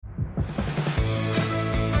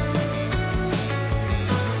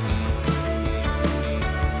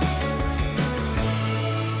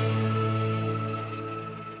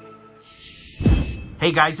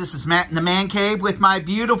Hey guys, this is Matt in the Man Cave with my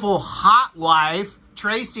beautiful hot wife,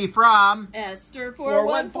 Tracey from Esther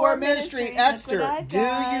 414 Ministry. Esther, do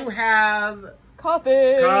you have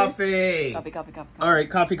coffee? Coffee. All right,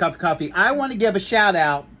 coffee. I want to give a shout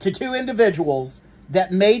out to two individuals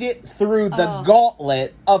that made it through the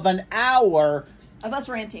gauntlet of an hour of us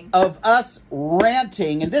ranting.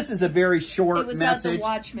 And this is a very short message. It was about the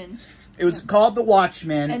Watchmen. It was called The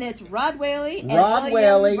Watchmen. And it's Rod Whaley and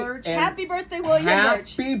William Birch. Happy birthday, William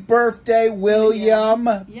Birch. Happy birthday, William.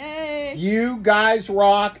 Yay. You guys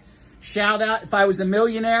rock. Shout out. If I was a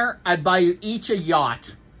millionaire, I'd buy you each a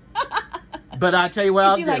yacht. But I'll tell you what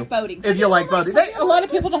I'll do. If you like boating. If you like boating. A lot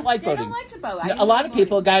of people don't like boating. They don't like to boat. A lot of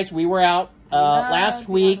people, guys, we were out last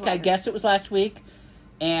week. I guess it was last week.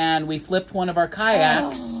 And we flipped one of our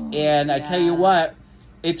kayaks. And I tell you what.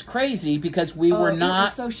 It's crazy because we were not... It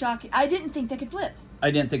was so shocking. I didn't think they could flip.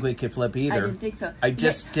 I didn't think we could flip either. I didn't think so. I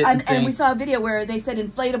just didn't think... And we saw a video where they said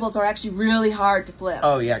inflatables are actually really hard to flip.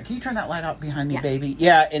 Oh, yeah. Can you turn that light out behind me, baby?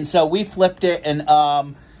 Yeah, and so we flipped it, and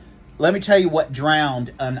let me tell you what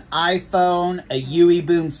drowned. An iPhone, a UE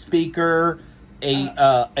Boom speaker,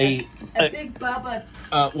 a Big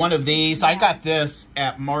Bubba. one of these. Yeah. I got this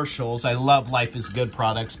at Marshall's. I love Life is Good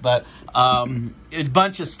products, but a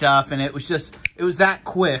bunch of stuff, and it was that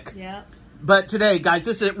quick. Yeah. But today, guys,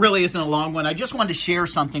 it really isn't a long one. I just wanted to share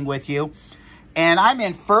something with you, and I'm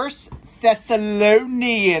in 1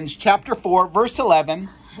 Thessalonians chapter 4, verse 11,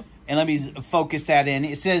 and let me focus that in.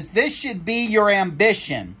 It says, "This should be your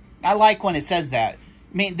ambition." I like when it says that.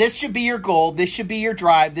 I mean, this should be your goal. This should be your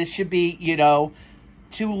drive. This should be,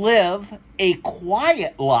 to live a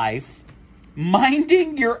quiet life,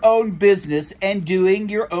 minding your own business and doing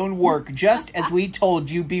your own work, just as we told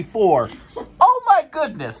you before. Oh, my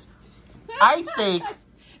goodness. I think...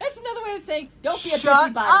 That's another way of saying, don't be a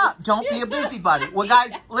Shut busybody. up. Don't be a busybody. Well,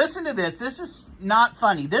 guys, listen to this. This is not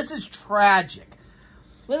funny. This is tragic.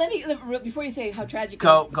 Well, before you say how tragic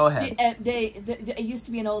go ahead. It used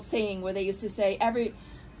to be an old saying where they used to say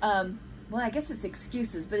well, I guess it's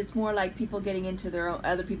excuses, but it's more like people getting into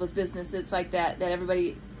other people's business. It's like that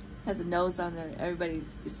everybody has a nose on their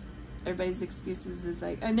everybody's excuses is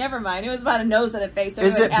like, oh, never mind. It was about a nose on a face.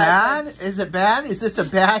 Is it bad? Is it bad? Is this a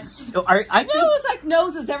bad? No, it's like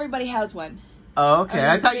noses. Everybody has one. Oh, okay.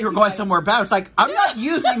 I thought you were going somewhere bad. It's like, I'm not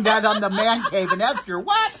using that on the Man Cave and Esther.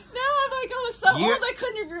 What? No, I'm like, I was so old I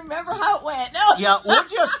couldn't even remember how it went. No. Yeah, we'll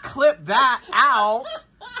just clip that out.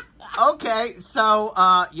 Okay, so,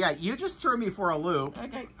 you just threw me for a loop.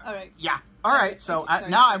 Okay, all right. Yeah, all right. So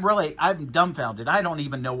now I'm dumbfounded. I don't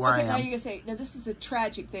even know where I am. Now you're going to say, now this is a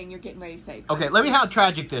tragic thing you're getting ready to say. Okay, let me how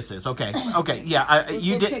tragic this is. Okay, yeah.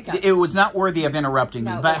 It was not worthy of interrupting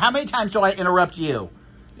me. But how many times do I interrupt you?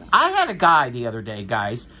 Yeah. I had a guy the other day,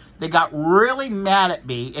 guys, that got really mad at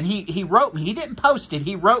me, and he wrote me. He didn't post it.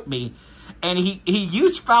 He wrote me, and he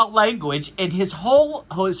used foul language, and his whole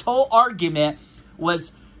argument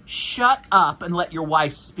was, shut up and let your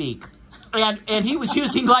wife speak. And he was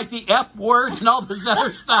using like the F word and all this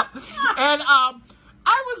other stuff. And I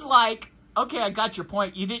was like, okay, I got your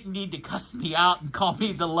point. You didn't need to cuss me out and call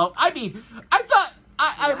me the low. I mean, I thought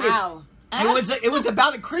wow. It was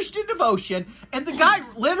about a Christian devotion, and the guy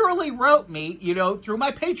literally wrote me, through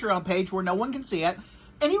my Patreon page where no one can see it.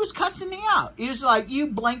 And he was cussing me out. He was like, you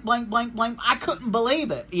blank, blank, blank, blank. I couldn't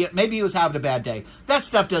believe it. Maybe he was having a bad day. That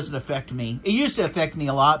stuff doesn't affect me. It used to affect me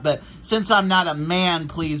a lot, but since I'm not a man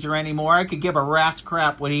pleaser anymore, I could give a rat's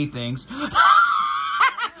crap what he thinks.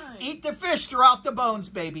 Eat the fish throughout the bones,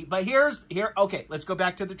 baby. But okay, let's go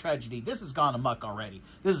back to the tragedy. This has gone amok already.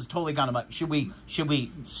 This has totally gone amok. Should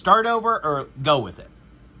we start over or go with it?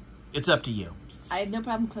 It's up to you. I have no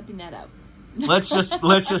problem clipping that out. Let's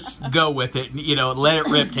just go with it. Let it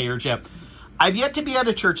rip, Tater Chip. I've yet to be at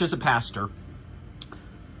a church as a pastor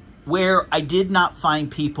where I did not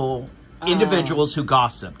find individuals who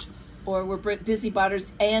gossiped. Or were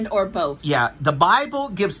busybodies or both. Yeah, the Bible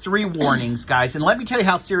gives 3 warnings, guys. And let me tell you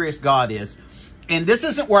how serious God is. And this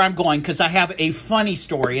isn't where I'm going because I have a funny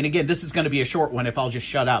story. And again, this is going to be a short one if I'll just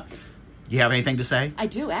shut up. Do you have anything to say? I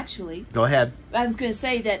do, actually. Go ahead. I was going to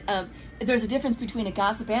say that there's a difference between a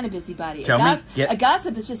gossip and a busybody. Tell me. A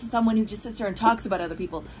gossip is just someone who just sits there and talks about other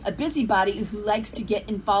people. A busybody who likes to get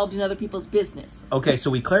involved in other people's business. Okay, so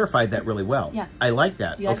we clarified that really well. Yeah. I like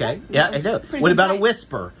that. You like okay. That? Yeah, I do. What about a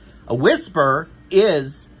whisper? A whisper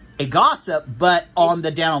is a gossip, but on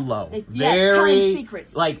the down low. Telling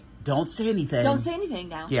secrets. Like, don't say anything. Don't say anything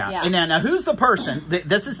now. Yeah. And now who's the person?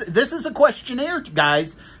 This is a questionnaire,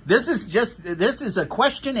 guys. This is a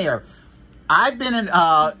questionnaire. I've been in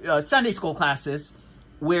Sunday school classes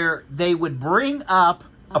where they would bring up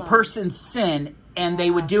a person's sin and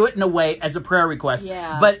they would do it in a way as a prayer request.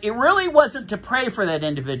 Yeah. But it really wasn't to pray for that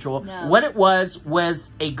individual. No. What it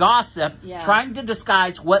was a gossip trying to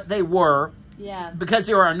disguise what they were. Yeah. Because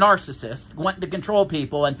they were a narcissist, wanting to control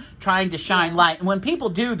people and trying to shine light. And when people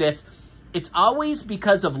do this, it's always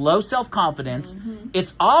because of low self-confidence.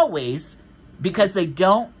 It's always because they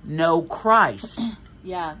don't know Christ.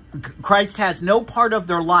 Yeah. Christ has no part of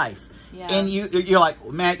their life. Yeah. And you're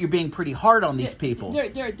like, Matt, you're being pretty hard on these people.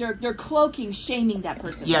 They're cloaking, shaming that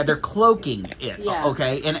person. Yeah, they're cloaking it. Yeah.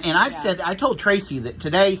 Okay, and I've said, I told Tracey that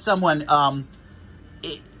today someone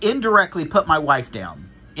indirectly put my wife down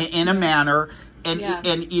in a manner, and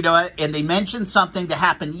you know, and they mentioned something that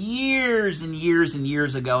happened years and years and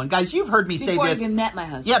years ago. And guys, you've heard me say this. Before you met my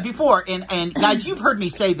husband. Yeah, before. And guys, you've heard me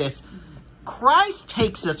say this. Christ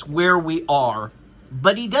takes us where we are,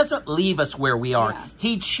 but he doesn't leave us where we are. Yeah.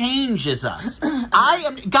 He changes us.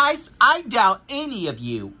 I doubt any of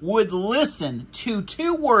you would listen to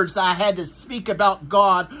 2 words that I had to speak about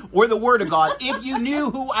God or the Word of God if you knew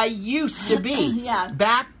who I used to be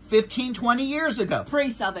back 15, 20 years ago.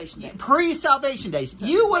 Pre-salvation days. Pre-salvation days.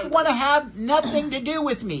 You would want to have nothing to do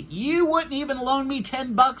with me. You wouldn't even loan me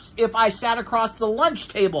 $10 if I sat across the lunch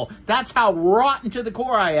table. That's how rotten to the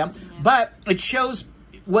core I am. Yeah. But it shows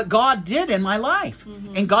what God did in my life.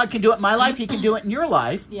 And God can do it in my life. He can do it in your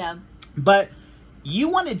life. Yeah. But you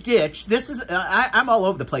want to ditch, this is, I'm all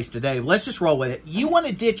over the place today. Let's just roll with it. You want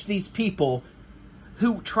to ditch these people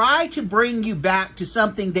who try to bring you back to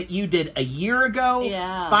something that you did a year ago,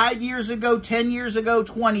 5 years ago, 10 years ago,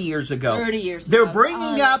 20 years ago. 30 years They're ago.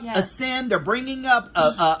 bringing up a sin. They're bringing up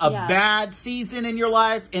a bad season in your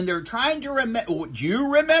life. And they're trying to remember. Do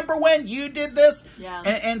you remember when you did this? Yeah.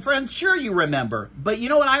 And friends, sure you remember. But you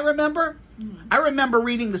know what I remember? I remember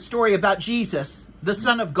reading the story about Jesus, the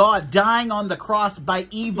Son of God, dying on the cross by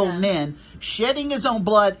evil men, shedding his own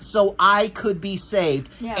blood so I could be saved,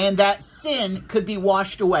 and that sin could be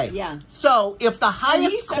washed away. Yeah. So if the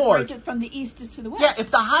highest court, it from the east to the west. if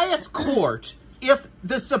the highest court, if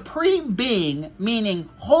the supreme being, meaning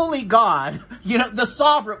holy God, you know, the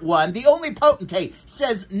sovereign one, the only potentate,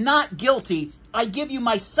 says not guilty, I give you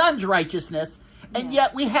my son's righteousness, and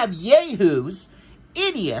yet we have yahoos,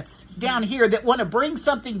 idiots down here that want to bring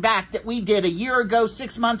something back that we did a year ago,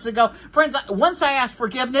 6 months ago. Friends, once I ask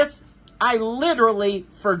forgiveness, I literally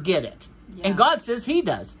forget it. Yeah. And God says he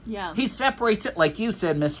does. Yeah. He separates it, like you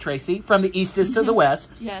said, Miss Tracey, from the east is to the west.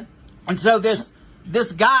 Yeah. And so this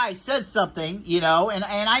guy says something, you know, and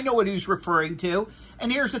I know what he's referring to. And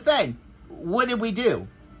here's the thing. What did we do?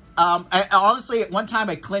 Honestly, at one time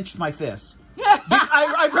I clenched my fists.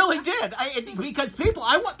 I really did. Because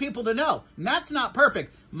I want people to know, Matt's not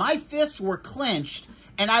perfect. My fists were clenched,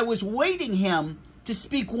 and I was waiting him to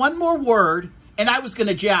speak one more word, and I was going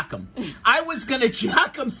to jack him. I was going to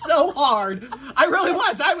jack him so hard. I really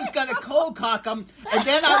was. I was going to cold cock him, and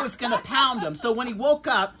then I was going to pound him. So when he woke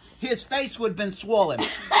up, his face would have been swollen.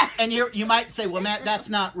 And you might say, well, Matt, that's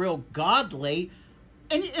not real godly.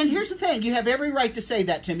 And here's the thing. You have every right to say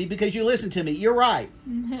that to me because you listen to me. You're right.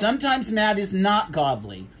 Sometimes Matt is not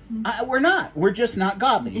godly. We're not. We're just not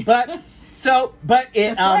godly. But the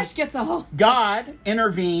flesh gets a hold. God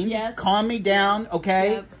intervened, calmed me down,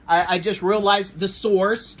 okay? Yep. I just realized the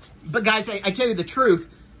source. But guys, I tell you the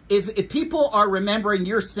truth. If people are remembering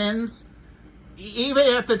your sins, even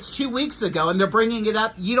if it's 2 weeks ago and they're bringing it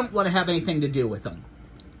up, you don't want to have anything to do with them.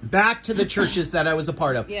 Back to the churches that I was a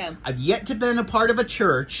part of. Yeah. I've yet to been a part of a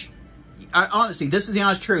church, honestly, this is the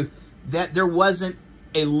honest truth, that there wasn't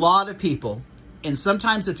a lot of people, and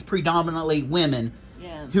sometimes it's predominantly women,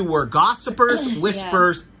 who were gossipers,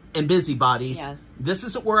 whisperers, and busybodies. Yeah. This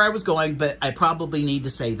isn't where I was going, but I probably need to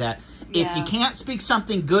say that. If you can't speak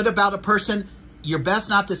something good about a person, you're best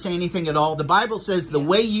not to say anything at all. The Bible says the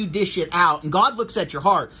way you dish it out, and God looks at your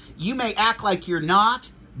heart. You may act like you're not,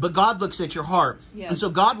 but God looks at your heart. Yeah. And so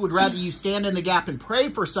God would rather you stand in the gap and pray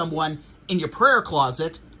for someone in your prayer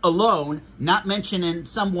closet alone, not mentioning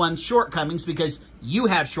someone's shortcomings because you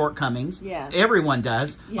have shortcomings. Yeah. Everyone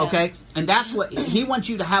does. Yeah. Okay? And that's what he wants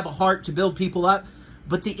you to have a heart to build people up.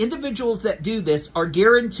 But the individuals that do this are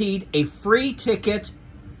guaranteed a free ticket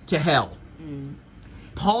to hell.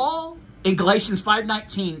 Paul in Galatians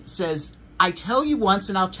 5:19 says, I tell you once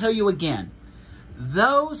and I'll tell you again,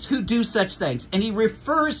 those who do such things, and he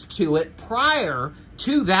refers to it prior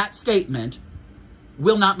to that statement,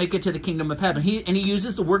 will not make it to the kingdom of heaven. He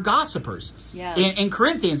uses the word gossipers. Yeah. In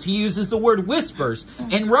Corinthians, he uses the word whispers.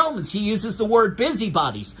 In Romans, he uses the word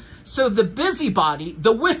busybodies. So the busybody,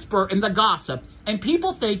 the whisper, and the gossip, and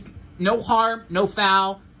people think no harm, no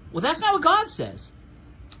foul. Well, that's not what God says.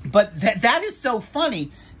 But that is so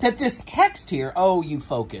funny that this text here, oh, you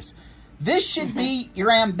focus. This should be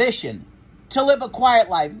your ambition, to live a quiet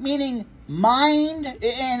life, meaning mind.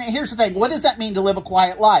 And here's the thing. What does that mean to live a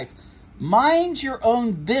quiet life? Mind your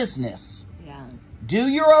own business. Yeah. Do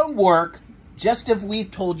your own work, just as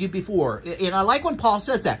we've told you before. And I like when Paul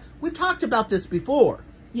says that. We've talked about this before.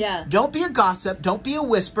 Yeah. Don't be a gossip. Don't be a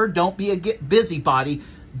whisper. Don't be a busybody.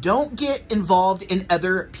 Don't get involved in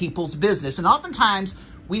other people's business. And oftentimes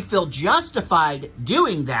we feel justified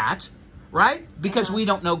doing that, right? Because we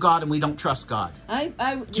don't know God and we don't trust God.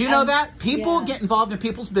 Do you know that? People get involved in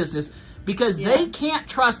people's business because they can't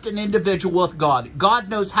trust an individual with God. God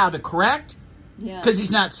knows how to correct because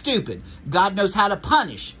he's not stupid. God knows how to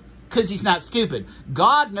punish because he's not stupid.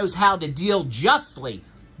 God knows how to deal justly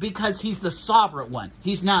because he's the sovereign one.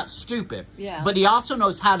 He's not stupid. Yeah. But he also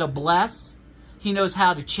knows how to bless. He knows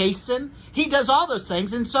how to chasten. He does all those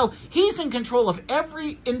things. And so he's in control of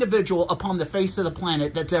every individual upon the face of the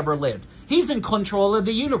planet that's ever lived. He's in control of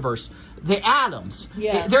the universe, the atoms.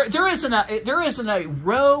 Yeah. There isn't a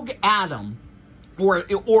rogue atom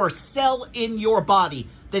or cell in your body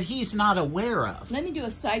that he's not aware of. Let me do a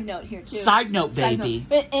side note here, too. Side note, baby.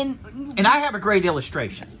 And I have a great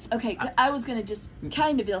illustration. Okay, I was going to just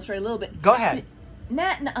kind of illustrate a little bit. Go ahead.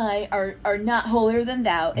 Matt and I are not holier than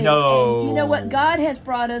thou. And, No. And you know what? God has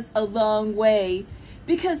brought us a long way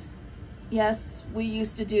because, yes, we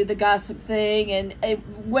used to do the gossip thing and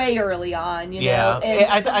way early on, you know.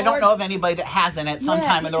 And I don't know of anybody that hasn't at some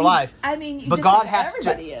time in their life. I mean, but just God like has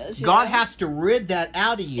everybody to. is. God has to rid that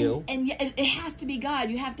out of you. And it has to be God.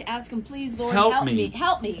 You have to ask him, please, Lord, Help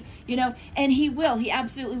me, you know. And he will. He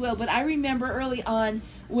absolutely will. But I remember early on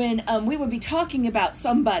when we would be talking about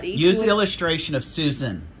somebody. Use the illustration of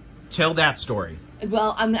Susan. Tell that story.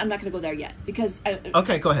 Well, I'm not going to go there yet because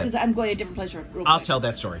okay, go ahead. Because I'm going to a different place real quick. I'll tell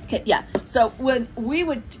that story. Okay, yeah. So when we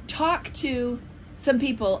would talk to some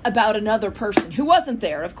people about another person who wasn't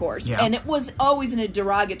there, of course, and it was always in a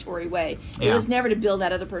derogatory way. It was never to build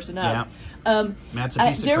that other person up. That's a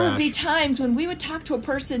piece of there trash. would be times when we would talk to a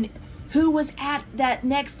person who was at that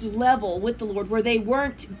next level with the Lord where they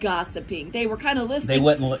weren't gossiping. They were kind of listening. They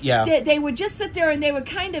wouldn't, They would just sit there and they would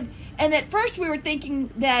kind of, and at first we were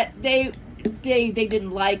thinking that they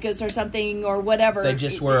didn't like us or something or whatever. They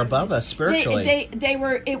just were above us spiritually. They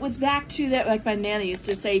were, it was back to that, like my Nana used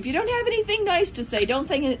to say, if you don't have anything nice to say, don't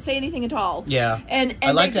say anything at all. Yeah. And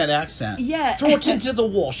I like that accent. Yeah. Throw it into the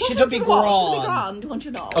wall. Should it be gone? Don't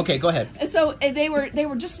you know? Okay, go ahead. So they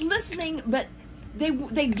were just listening, but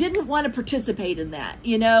they didn't want to participate in that,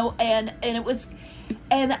 you know, and it was,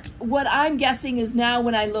 and what I'm guessing is now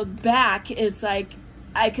when I look back, it's like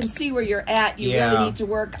I can see where you're at. You really need to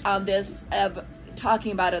work on this of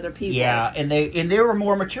talking about other people. Yeah, and they were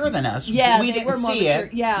more mature than us. Yeah, we didn't see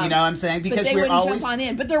it. Yeah, you know what I'm saying? Because but they wouldn't jump on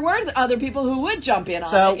in. But there were other people who would jump in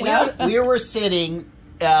on it. You know? we were sitting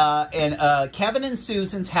in Kevin and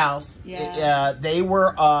Susan's house. Yeah. They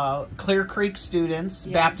were Clear Creek students,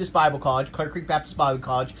 Baptist Bible College, Clear Creek Baptist Bible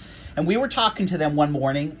College. And we were talking to them one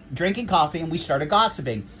morning, drinking coffee, and we started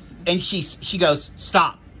gossiping. And she goes,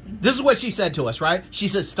 stop. This is what she said to us, right? She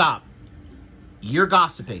says, stop. You're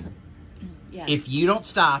gossiping. Yeah. If you don't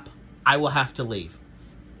stop, I will have to leave.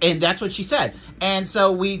 And that's what she said. And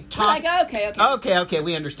so we talked. Like, okay,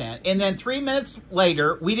 we understand. And then 3 minutes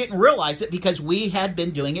later, we didn't realize it because we had been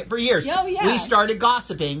doing it for years. Oh, yeah. We started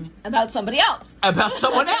gossiping. About somebody else. About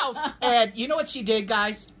someone else. And you know what she did,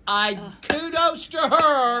 guys? Kudos to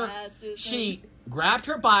her. Yeah, she grabbed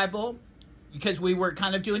her Bible because we were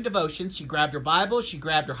kind of doing devotions. She grabbed her Bible. She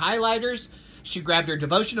grabbed her highlighters. She grabbed her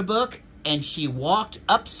devotional book. And she walked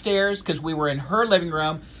upstairs because we were in her living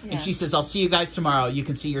room. Yeah. And she says, I'll see you guys tomorrow. You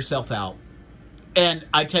can see yourself out. And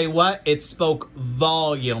I tell you what, it spoke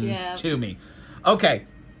volumes to me. Okay,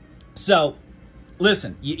 so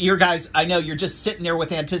listen, you guys, I know you're just sitting there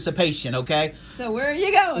with anticipation, okay? So where are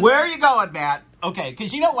you going? Where are you going, Matt? Okay,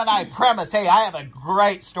 because you know when I premise, hey, I have a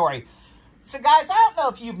great story. So guys, I don't know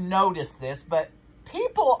if you've noticed this, but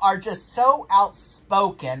people are just so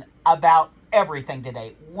outspoken about everything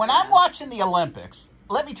today. When I'm watching the Olympics,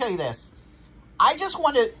 let me tell you this. I just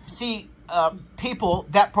want to see people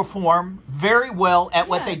that perform very well at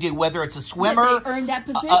what they do, whether it's a swimmer, they earned that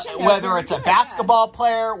position, whether it's a basketball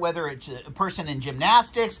player, whether it's a person in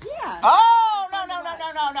gymnastics. Yeah. Oh,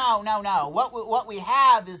 no. What we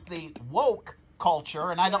have is the woke culture,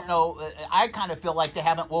 and I don't know, I kind of feel like they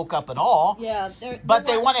haven't woke up at all. Yeah. But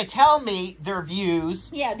they want to tell me their views.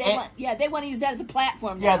 Yeah, they want to use that as a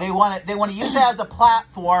platform. Yeah, they want to use that as a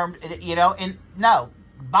platform, you know, and no.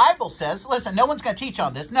 Bible says, listen, no one's going to teach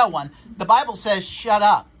on this. No one. The Bible says, shut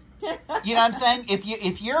up. You know what I'm saying?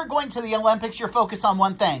 If you're going to the Olympics, you're focused on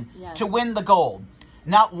one thing, to win the gold.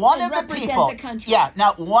 Not one And of the represent people. the country. Yeah,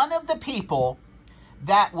 not one of the people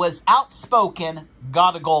that was outspoken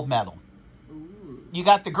got a gold medal. Ooh. You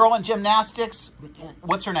got the girl in gymnastics. Yeah.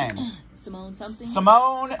 What's her name? Simone something?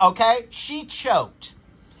 Simone, okay. She choked.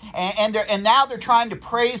 And now they're trying to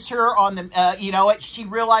praise her on the, she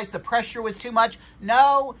realized the pressure was too much.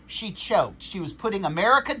 No, she choked. She was putting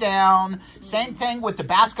America down. Same thing with the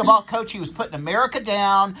basketball coach. He was putting America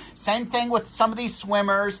down. Same thing with some of these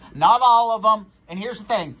swimmers. Not all of them. And here's the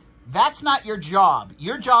thing. That's not your job.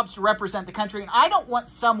 Your job's to represent the country. And I don't want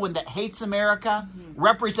someone that hates America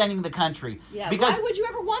representing the country. Yeah, because, why would you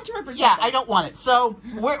ever want to represent Yeah, that? I don't want it. So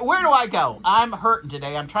where do I go? I'm hurting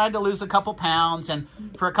today. I'm trying to lose a couple pounds. And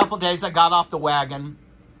for a couple days, I got off the wagon.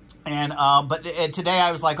 And but today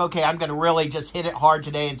I was like, okay, I'm going to really just hit it hard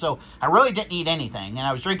today. And so I really didn't eat anything. And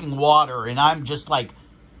I was drinking water. And I'm just like,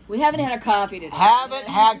 we haven't had our coffee today. haven't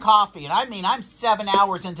had coffee. And I mean, I'm 7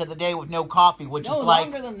 hours into the day with no coffee, which No is like...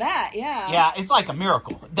 longer than that, yeah. Yeah, it's like a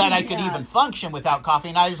miracle that I could Yeah. even function without coffee.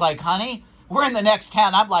 And I was like, honey, we're in the next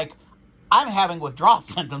town. I'm like, I'm having withdrawal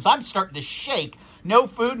symptoms. I'm starting to shake. No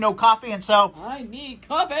food, no coffee. And so... I need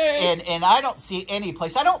coffee. And I don't see any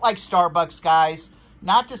place. I don't like Starbucks, guys.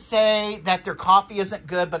 Not to say that their coffee isn't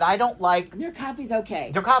good, but I don't like... Their coffee's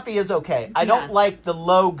okay. Their coffee is okay. I Yeah. don't like the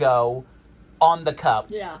logo on the cup.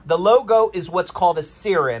 Yeah. The logo is what's called a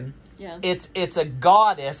siren. Yeah. It's a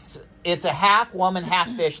goddess. It's a half woman,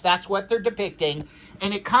 half fish. That's what they're depicting.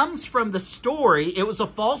 And it comes from the story. It was a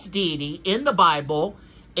false deity in the Bible,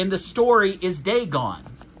 and the story is Dagon.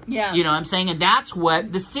 Yeah. You know what I'm saying? And that's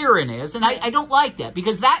what the siren is. And I don't like that,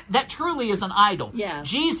 because that truly is an idol. Yeah.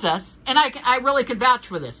 Jesus, and I really can vouch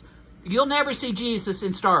for this. You'll never see Jesus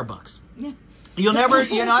in Starbucks. Yeah. You'll never,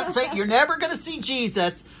 you know what I'm saying? You're never going to see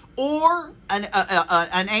Jesus or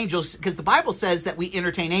an angel, because the Bible says that we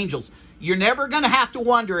entertain angels. You're never going to have to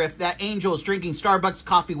wonder if that angel is drinking Starbucks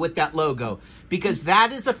coffee with that logo, because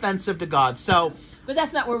that is offensive to God. So... But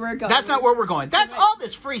that's not where we're going. That's not where we're going. That's all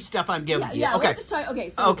this free stuff I'm giving you. Yeah, Okay. we're just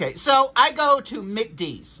talking. Okay, so I go to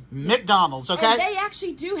McDonald's, okay? And they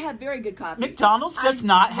actually do have very good coffee. McDonald's does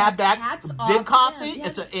not have that hats off big to coffee.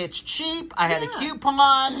 them, yeah. It's cheap. I had a Yeah.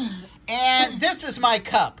 coupon, and this is my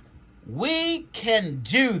cup. We can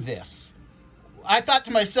do this. I thought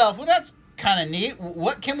to myself, well, that's kind of neat.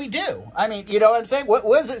 What can we do? I mean, you know what I'm saying? What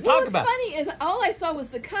is it talking about? What's funny is all I saw was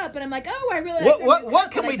the cup, and I'm like, oh, I really like What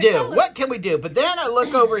can we do? What can we do? But then I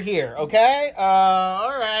look over here, okay?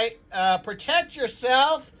 All right. Protect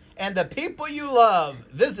yourself and the people you love.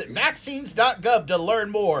 Visit vaccines.gov to learn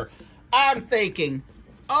more. I'm thinking,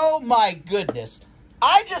 oh my goodness.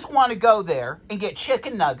 I just want to go there and get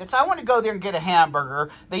chicken nuggets. I want to go there and get a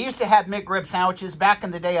hamburger. They used to have McRib sandwiches. Back in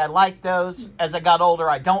the day, I liked those. As I got older,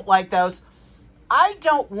 I don't like those. I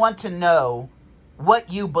don't want to know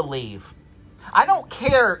what you believe. I don't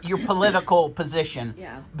care your political position.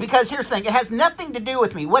 Yeah. Because here's the thing. It has nothing to do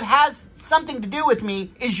with me. What has something to do with me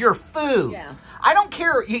is your food. Yeah. I don't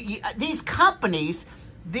care. These companies,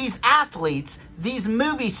 these athletes, these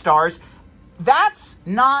movie stars, that's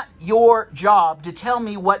not your job to tell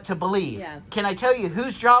me what to believe. Yeah. Can I tell you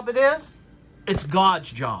whose job it is? It's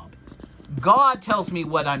God's job. God tells me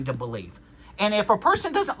what I'm to believe. And if a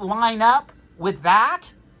person doesn't line up with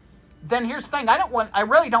that, then here's the thing. I don't want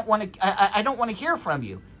to hear from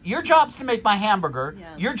you. Your job's to make my hamburger.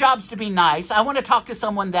 Yeah. Your job's to be nice. I want to talk to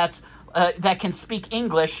someone that can speak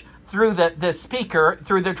English through the speaker,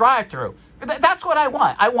 through the drive-thru. That's what I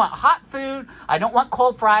want. I want hot food. I don't want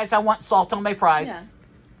cold fries. I want salt on my fries. Yeah.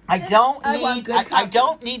 I want good I coffee.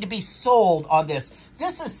 don't need to be sold on this.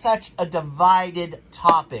 This is such a divided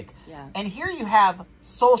topic. Yeah. And here you have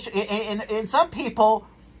social, and some people,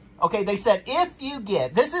 okay, they said,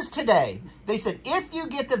 this is today, they said, if you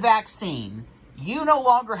get the vaccine, you no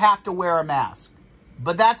longer have to wear a mask.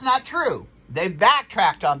 But that's not true. They've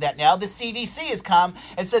backtracked on that now. The CDC has come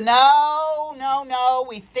and said, no,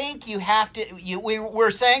 we think you have to,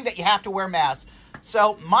 we're saying that you have to wear masks.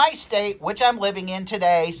 So my state, which I'm living in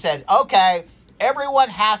today, said, okay, everyone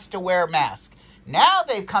has to wear a mask. Now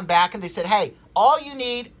they've come back and they said, hey, all you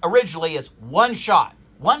need originally is one shot.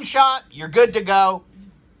 One shot, you're good to go.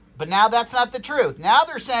 But now that's not the truth. Now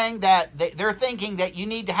they're saying that they're thinking that you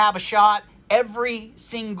need to have a shot every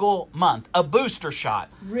single month, a booster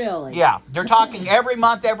shot. Really? Yeah, they're talking every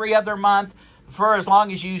month, every other month, for as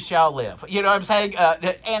long as you shall live. You know what I'm saying?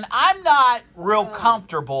 And I'm not real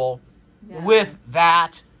comfortable with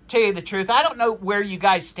that. Tell you the truth, I don't know where you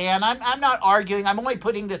guys stand. I'm not arguing. I'm only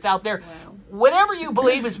putting this out there. Wow. Whatever you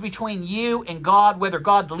believe is between you and God, whether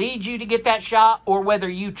God leads you to get that shot or whether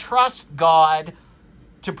you trust God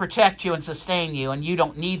to protect you and sustain you and you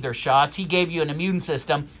don't need their shots. He gave you an immune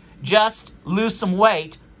system. just lose some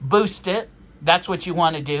weight, boost it. That's what you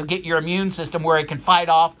want to do. Get your immune system where it can fight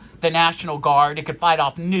off the National Guard. It can fight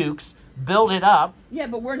off nukes. Build it up. Yeah,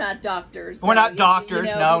 but we're not doctors. So we're not doctors.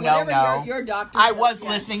 No. Your doctor. I was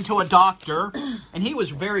listening to a doctor, and he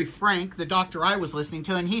was very frank, the doctor I was listening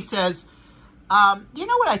to, and he says, you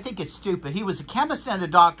know what I think is stupid? He was a chemist and a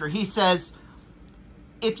doctor. He says,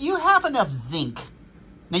 if you have enough zinc,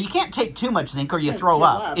 now you can't take too much zinc or you throw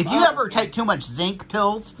up. If you ever take too much zinc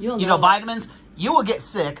pills, vitamins, you will get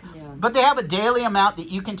sick. Yeah. But they have a daily amount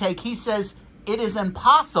that you can take. He says it is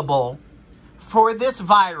impossible for this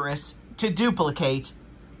virus to duplicate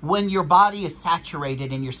when your body is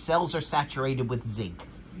saturated and your cells are saturated with zinc.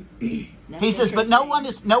 He says, but no one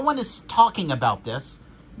is talking about this.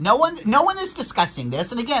 No one is discussing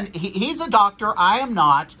this. And again, he's a doctor. I am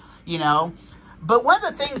not, But one of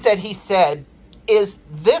the things that he said is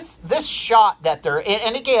this shot that they're,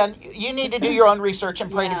 and again, you need to do your own research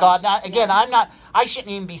and pray to God. Now, again, I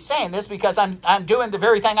shouldn't even be saying this because I'm doing the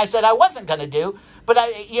very thing I said I wasn't going to do. But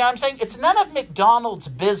I'm saying it's none of McDonald's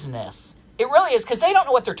business. It really is, because they don't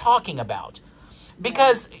know what they're talking about.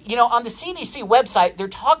 Because, on the CDC website, they're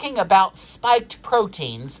talking about spiked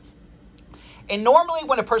proteins. And normally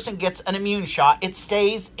when a person gets an immune shot, it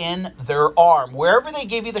stays in their arm. Wherever they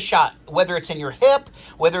give you the shot, whether it's in your hip,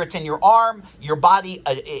 whether it's in your arm, your body,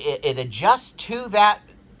 it adjusts to that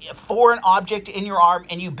foreign object in your arm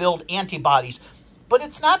and you build antibodies. But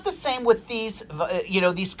it's not the same with these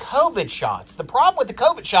COVID shots. The problem with the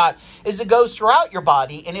COVID shot is it goes throughout your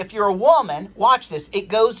body. And if you're a woman, watch this, it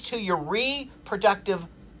goes to your reproductive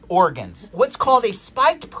organs. What's called a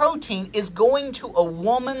spiked protein is going to a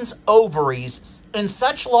woman's ovaries in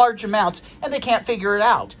such large amounts, and they can't figure it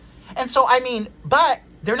out. And so, but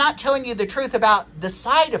they're not telling you the truth about the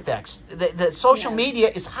side effects. The social media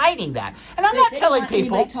is hiding that. And I'm not telling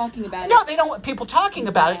people. Anybody talking about it. No, they don't want people talking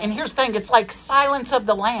about it. And here's the thing, it's like Silence of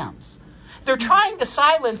the Lambs. They're trying to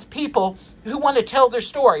silence people who want to tell their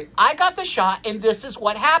story. I got the shot, and this is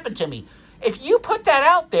what happened to me. If you put that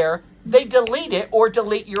out there, they delete it or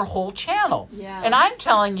delete your whole channel. Yeah. And I'm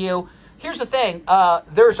telling you, here's the thing.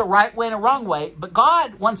 There's a right way and a wrong way, but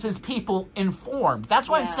God wants his people informed. That's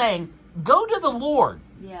why I'm saying, go to the Lord.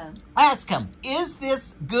 Yeah. Ask him, is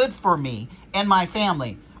this good for me and my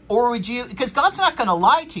family? Or would you, because God's not going to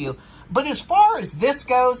lie to you. But as far as this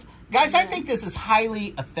goes, guys, I think this is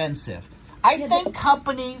highly offensive. I think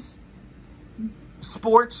companies,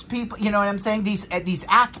 sports people, you know what I'm saying? These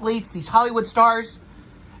athletes, these Hollywood stars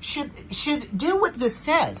should do what this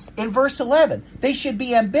says in verse 11. They should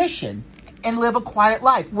be ambition and live a quiet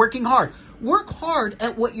life, working hard. Work hard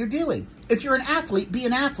at what you're doing. If you're an athlete, be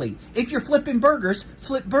an athlete. If you're flipping burgers,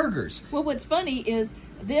 flip burgers. Well, what's funny is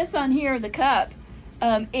this on here, the cup,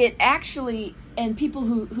 it actually, and people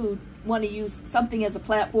who want to use something as a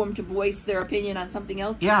platform to voice their opinion on something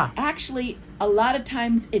else, actually, a lot of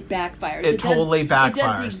times it backfires. It totally backfires. It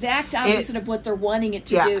does the exact opposite of what they're wanting it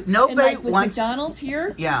to do. Nobody and like with wants, McDonald's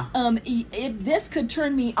here, this could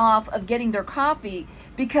turn me off of getting their coffee.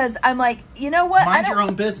 Because I'm like, you know what? Mind your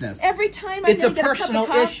own business. Every time I get a personal cup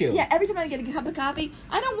of coffee, issue. Yeah, every time I get a cup of coffee,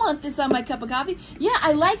 I don't want this on my cup of coffee. Yeah,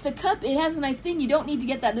 I like the cup. It has a nice thing. You don't need to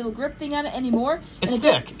get that little grip thing on it anymore. It's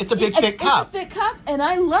thick. It's a big, thick cup. It's a thick cup, and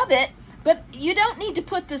I love it. But you don't need to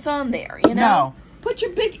put this on there, you know? No. Put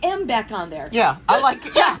your big M back on there. Yeah,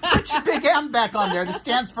 put your big M back on there. That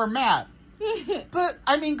stands for Matt. But,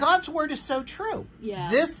 God's word is so true.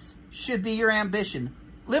 Yeah. This should be your ambition.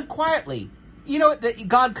 Live quietly. You know what that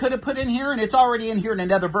God could have put in here, and it's already in here in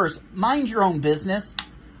another verse. Mind your own business.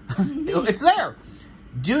 It's there.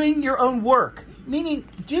 Doing your own work. Meaning,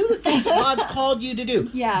 do the things that God's called you to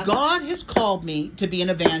do. Yeah. God has called me to be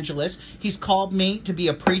an evangelist. He's called me to be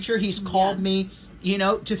a preacher. He's called me,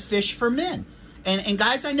 to fish for men. And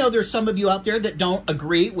guys, I know there's some of you out there that don't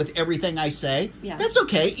agree with everything I say. Yeah. That's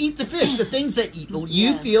okay. Eat the fish. The things that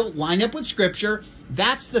you feel line up with Scripture,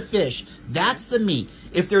 that's the fish. That's the meat.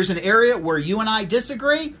 If there's an area where you and I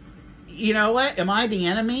disagree, you know what? Am I the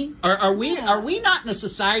enemy? Are we not in a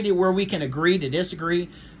society where we can agree to disagree?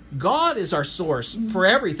 God is our source for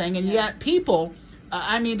everything, and yet people,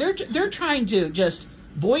 they're trying to just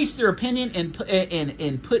voice their opinion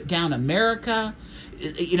and put down America.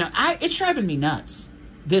 It's driving me nuts.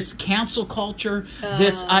 This cancel culture,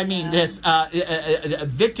 this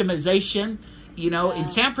victimization. In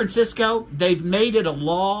San Francisco, they've made it a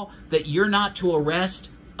law that you're not to arrest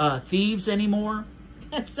thieves anymore.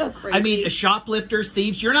 That's so crazy. Shoplifters,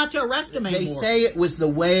 thieves, you're not to arrest them anymore. They say it was the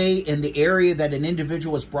way in the area that an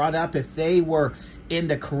individual was brought up. If they were in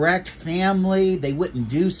the correct family, they wouldn't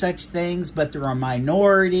do such things, but they're a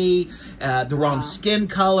minority, the wrong skin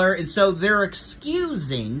color. And so they're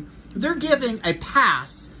giving a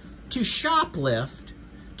pass to shoplift,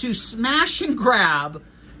 to smash and grab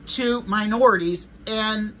to minorities.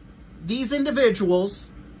 And these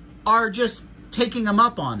individuals are just taking them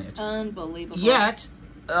up on it. Unbelievable. Yet,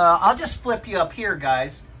 I'll just flip you up here,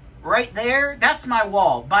 guys. Right there, that's my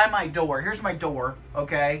wall by my door. Here's my door,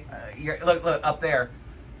 okay? Look, up there.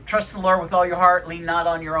 Trust in the Lord with all your heart. Lean not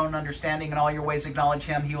on your own understanding. In all your ways acknowledge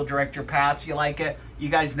Him. He will direct your paths. You like it? You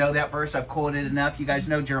guys know that verse. I've quoted enough. You guys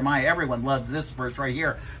know Jeremiah. Everyone loves this verse right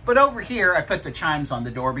here. But over here, I put the chimes on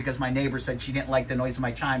the door because my neighbor said she didn't like the noise of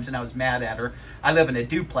my chimes, and I was mad at her. I live in a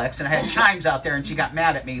duplex, and I had chimes out there, and she got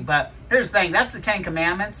mad at me. But here's the thing. That's the 10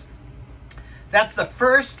 Commandments. That's the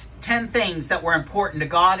first 10 things that were important to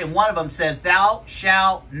God, and one of them says, thou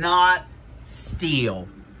shalt not steal.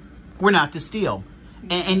 We're not to steal.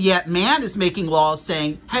 And yet man is making laws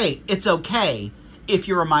saying, hey, it's okay if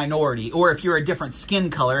you're a minority or if you're a different skin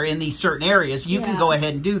color in these certain areas, you can go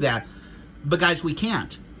ahead and do that. But guys, we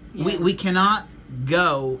can't. Yeah. We cannot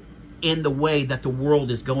go in the way that the world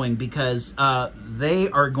is going because they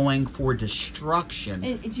are going for destruction.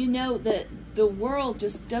 And you know that the world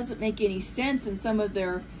just doesn't make any sense in some of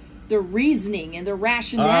their reasoning and their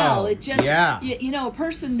rationale. It just, you know, a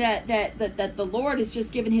person that the Lord has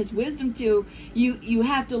just given His wisdom to, you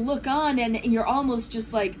have to look on and you're almost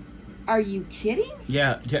just like, are you kidding?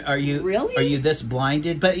 Yeah. Are you really? Are you this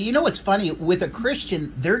blinded? But you know what's funny? With a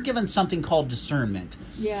Christian, they're given something called discernment.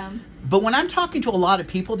 Yeah. But when I'm talking to a lot of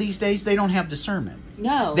people these days, they don't have discernment.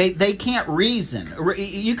 No. They can't reason.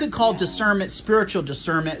 You could call discernment,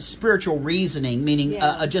 spiritual reasoning, meaning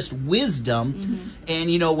just wisdom. Mm-hmm.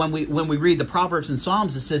 And you know, when we read the Proverbs and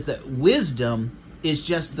Psalms, it says that wisdom is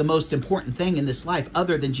just the most important thing in this life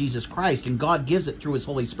other than Jesus Christ, and God gives it through His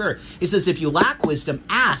Holy Spirit. It says, if you lack wisdom,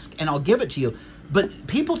 ask and I'll give it to you. But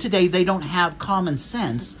people today, they don't have common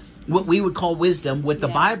sense, what we would call wisdom, what the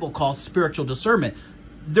Bible calls spiritual discernment.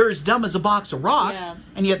 They're as dumb as a box of rocks,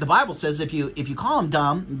 and yet the Bible says if you call them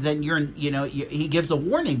dumb, then He gives a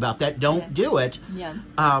warning about that. Don't do it. Yeah.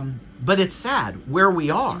 But it's sad where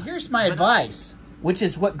we are. And here's my advice, which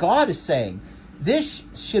is what God is saying. This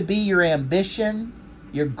should be your ambition,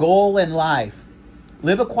 your goal in life.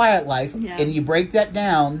 Live a quiet life, and you break that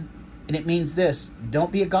down, and it means this.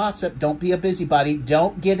 Don't be a gossip. Don't be a busybody.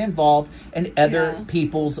 Don't get involved in other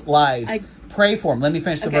people's lives. Pray for them. Let me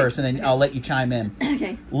finish the verse, and then I'll let you chime in.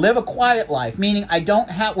 Okay. Live a quiet life, meaning I don't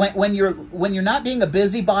have when you're not being a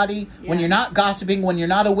busybody, when you're not gossiping, when you're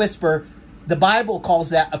not a whisperer. The Bible calls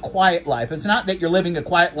that a quiet life. It's not that you're living a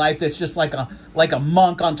quiet life that's just like a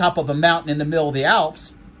monk on top of a mountain in the middle of the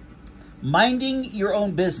Alps. Minding your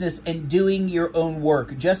own business and doing your own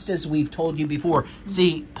work, just as we've told you before.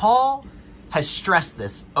 See, Paul has stressed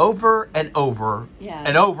this over and over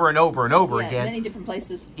and over and over and over again. Many different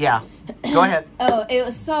places. Yeah. Go ahead. Oh, it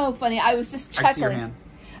was so funny. I was just chuckling. I see your hand.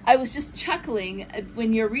 I was just chuckling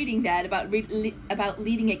when you're reading that about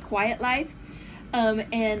leading a quiet life.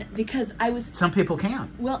 And because some people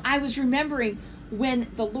can't. Well, I was remembering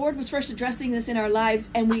when the Lord was first addressing this in our lives,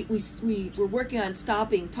 and we were working on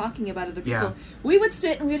talking about other people. Yeah. We would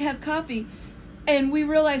sit and we'd have coffee, and we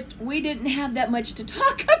realized we didn't have that much to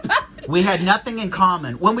talk about. We had nothing in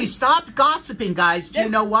common. When we stopped gossiping, guys, do you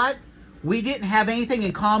know what? We didn't have anything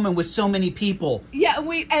in common with so many people. Yeah,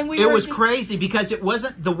 it was crazy because it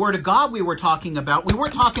wasn't the Word of God we were talking about. We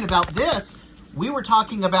weren't talking about this. We were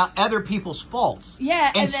talking about other people's faults,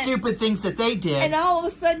 and stupid things that they did. And all of a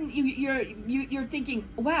sudden, you're thinking,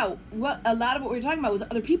 "Wow, a lot of what we were talking about was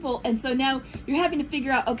other people." And so now you're having to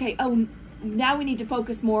figure out, okay, now we need to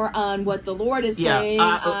focus more on what the Lord is saying.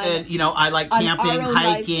 And I like camping,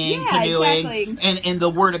 hiking, canoeing, and the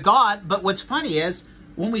Word of God. But what's funny is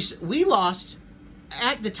when we lost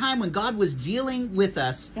at the time when God was dealing with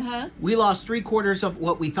us, we lost 3/4 of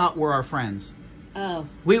what we thought were our friends. Oh.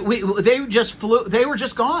 They just flew. They were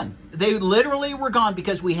just gone. They literally were gone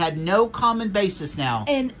because we had no common basis now.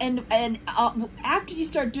 And after you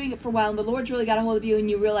start doing it for a while, and the Lord's really got a hold of you, and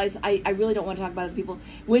you realize I really don't want to talk about other people.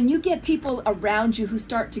 When you get people around you who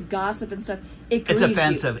start to gossip and stuff, it grieves It's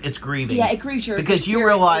offensive. It's grieving. Yeah, it grieves your because you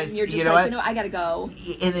realize you're just you know like, what? I gotta go.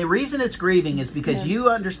 And the reason it's grieving is because you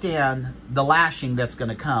understand the lashing that's going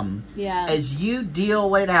to come. Yeah. As you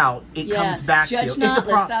deal it out, it comes back to you. Judge not,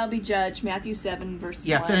 lest thou be judged. Matthew 7, verse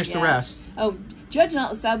 1. Finish the rest. Oh, judge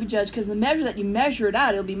not, lest thou be judged, because the measure that you measure it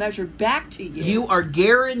out, it'll be measured back to you. You are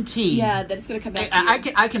guaranteed. Yeah, that it's going to come back to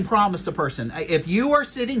you. I can promise a person, if you are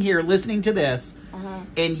sitting here listening to this,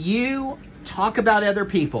 and you talk about other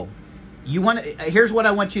people, here's what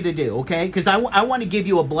I want you to do, okay? Because I want to give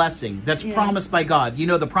you a blessing that's promised by God. You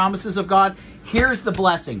know the promises of God? Here's the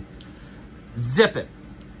blessing. Zip it.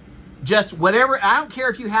 Just whatever, I don't care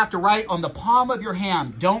if you have to write on the palm of your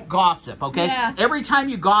hand. Don't gossip, okay? Yeah. Every time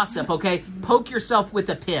you gossip, okay, poke yourself with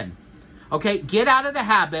a pin. Okay? Get out of the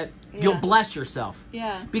habit. Yeah. You'll bless yourself.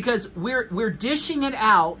 Yeah. Because we're dishing it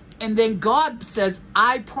out, and then God says,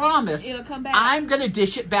 I promise It'll come back. I'm going to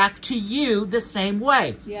dish it back to you the same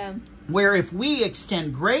way. Yeah. Where if we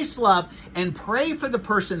extend grace, love, and pray for the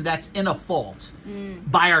person that's in a fault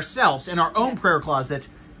by ourselves in our own prayer closet,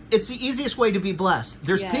 it's the easiest way to be blessed.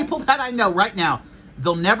 There's people that I know right now,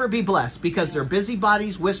 they'll never be blessed because they're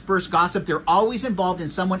busybodies, whisperers, gossip. They're always involved in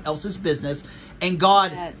someone else's business, and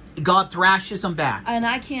God thrashes them back. And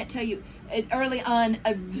I can't tell you, early on,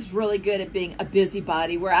 I was really good at being a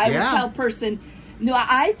busybody, where I would tell a person, no,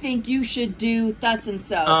 I think you should do thus and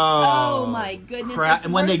so. Oh my goodness!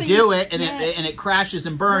 And when they do it, and it crashes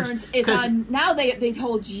and burns, it's on. Now they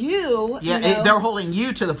hold you. Yeah, you know? They're holding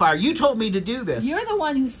you to the fire. You told me to do this. You're the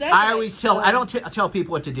one who said. I always tell. I don't tell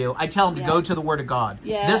people what to do. I tell them to go to the Word of God.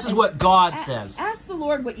 Yeah, this is what God says. Ask the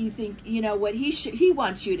Lord what you think. You know what He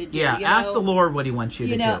wants you to do. Yeah, ask the Lord what He wants you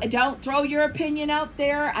to do. Don't throw your opinion out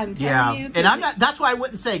there. I'm telling you. And I'm not. That's why I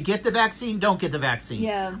wouldn't say get the vaccine. Don't get the vaccine.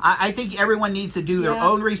 Yeah. I think everyone needs to do their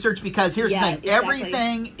own research. Because here's the thing, exactly.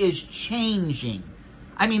 everything is changing.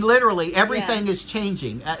 I mean, literally, everything is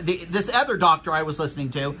changing. This other doctor I was listening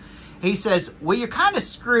to, he says, well, you're kind of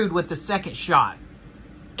screwed with the second shot.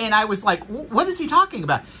 And I was like, what is he talking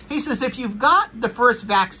about? He says, if you've got the first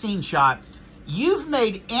vaccine shot, you've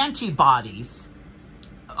made antibodies,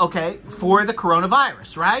 okay, for the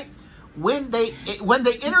coronavirus, right? When they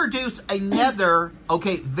introduce another,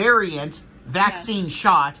 variant vaccine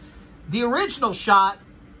shot, the original shot,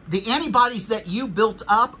 the antibodies that you built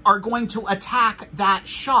up are going to attack that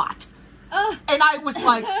shot. And I was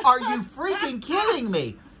like, are you freaking kidding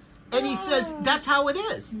me? And he says, that's how it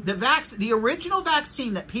is. The original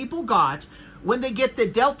vaccine that people got when they get the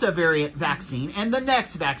Delta variant vaccine and the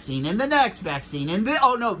next vaccine and the next vaccine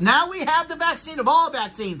now we have the vaccine of all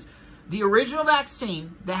vaccines. The original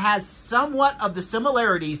vaccine that has somewhat of the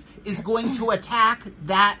similarities is going to attack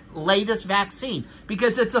that latest vaccine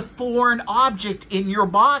because it's a foreign object in your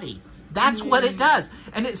body. That's what it does.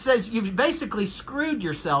 And it says you've basically screwed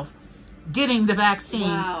yourself getting the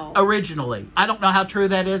vaccine originally. I don't know how true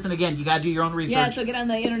that is. And again, you got to do your own research. Yeah, so get on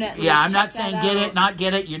the internet. Yeah, I'm not saying get it, not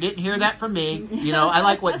get it. You didn't hear that from me. You know, I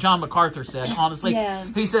like what John MacArthur said, honestly. Yeah.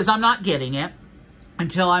 He says, I'm not getting it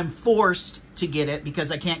until I'm forced to get it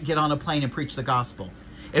because I can't get on a plane and preach the gospel.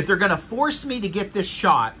 If they're going to force me to get this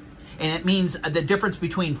shot, and it means the difference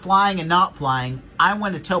between flying and not flying, I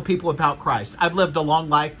want to tell people about Christ. I've lived a long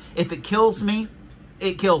life. If it kills me,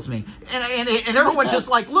 it kills me. And everyone's just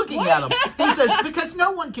like looking at him. He says, because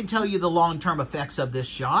no one can tell you the long-term effects of this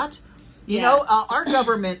shot. You know, our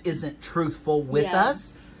government isn't truthful with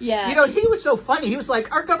us. Yeah. You know, he was so funny. He was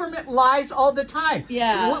like, our government lies all the time.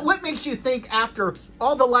 Yeah. What makes you think after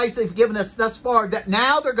all the lies they've given us thus far that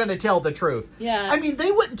now they're going to tell the truth? Yeah. I mean, they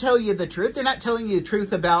wouldn't tell you the truth. They're not telling you the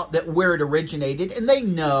truth about where it originated, and they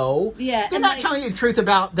know. Yeah. They're not telling you the truth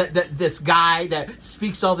about this guy that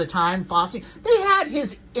speaks all the time, Fossey. They had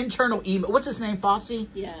his internal email. What's his name, Fossey?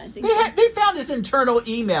 Yeah, I think they found his internal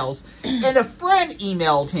emails, and a friend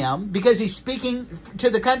emailed him because he's speaking to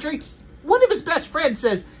the country. One of his best friends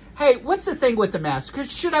says, hey, what's the thing with the mask?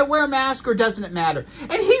 Should I wear a mask or doesn't it matter?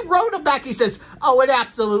 And he wrote him back. He says, oh, it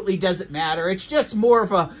absolutely doesn't matter. It's just more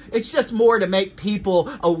to make people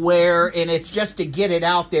aware, and it's just to get it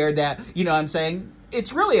out there that, you know what I'm saying?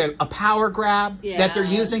 It's really a power grab that they're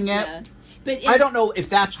using it. Yeah. But I don't know if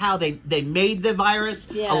that's how they made the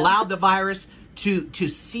virus, allowed the virus to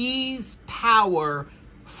seize power,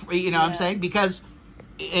 you know what I'm saying? Because...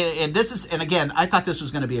 And again, I thought this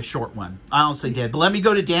was going to be a short one. I honestly did. But let me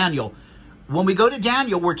go to Daniel. When we go to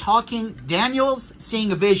Daniel, we're talking, Daniel's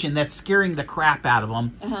seeing a vision that's scaring the crap out of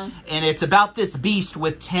him. And it's about this beast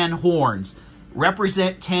with 10 horns.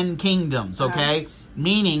 Represent 10 kingdoms, okay?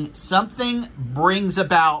 Meaning something brings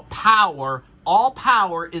about power. All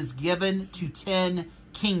power is given to 10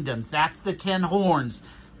 kingdoms. That's the 10 horns.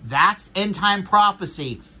 That's end time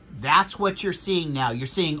prophecy. That's what you're seeing now. You're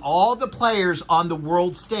seeing all the players on the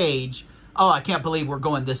world stage. Oh, I can't believe we're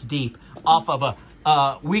going this deep off of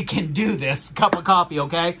a we can do this cup of coffee,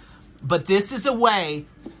 okay? But this is a way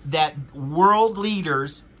that world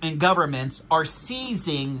leaders and governments are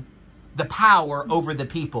seizing the power over the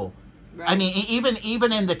people. Right. I mean, even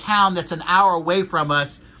in the town that's an hour away from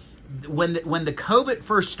us, when the COVID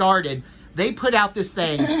first started, they put out this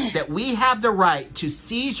thing that we have the right to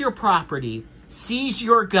seize your property seize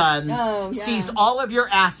your guns, Oh, yeah. seize all of your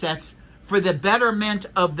assets for the betterment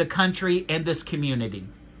of the country and this community.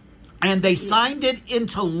 And they signed it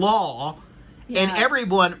into law. Yeah. And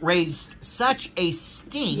everyone raised such a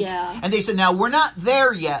stink. Yeah. And they said, now, we're not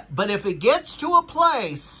there yet, but if it gets to a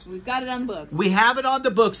place, We've got it on the books. we have it on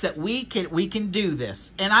the books that we can do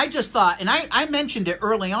this. And I just thought, and I mentioned it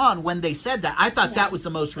early on when they said that. I thought that was the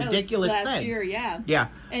most ridiculous last thing. year, yeah. Yeah.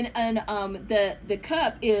 And the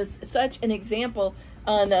cup is such an example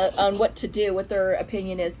on what to do, what their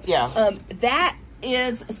opinion is. Yeah. That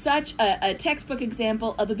is such a textbook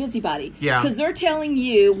example of a busybody. Yeah. Because they're telling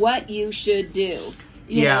you what you should do.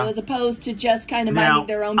 You know, as opposed to just kind of minding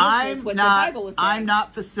their own business, what the Bible was saying. I'm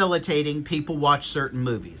not facilitating people watch certain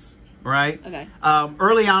movies, right? Okay.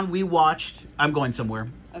 Early on, we watched, I'm going somewhere.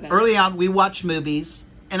 Okay. Early on, we watched movies,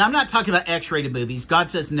 and I'm not talking about X-rated movies.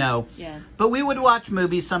 God says no. Yeah. But we would watch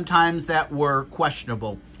movies sometimes that were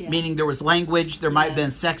questionable, meaning there was language, there might have been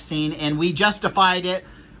a sex scene, and we justified it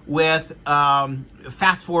with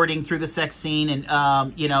fast forwarding through the sex scene, and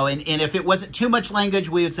and if it wasn't too much language,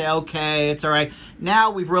 we would say, okay, it's all right.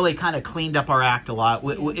 Now we've really kind of cleaned up our act a lot.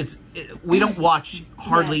 We don't watch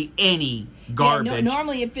hardly any garbage. Yeah,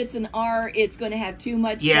 normally if it's an R, it's going to have too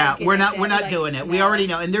much. Yeah, junk in we're it not that, doing it. no. We already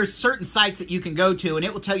know. And there's certain sites that you can go to, and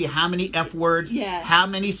it will tell you how many F words, how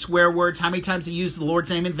many swear words, how many times they use the Lord's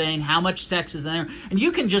name in vain, how much sex is in there. And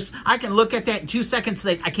you can I can look at that in 2 seconds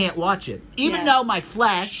and think, I can't watch it. Even though my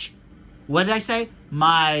flesh, what did I say?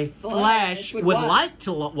 My flesh would like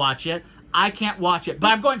to watch it. I can't watch it. But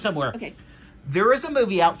I'm going somewhere. Okay. There is a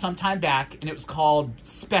movie out some time back, and it was called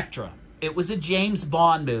Spectra. It was a James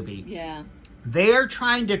Bond movie. Yeah. They're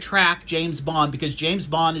trying to track James Bond because James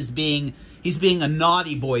Bond is being a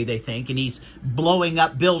naughty boy, they think, and he's blowing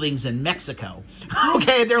up buildings in Mexico.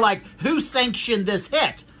 Okay, they're like, who sanctioned this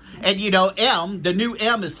hit? And, the new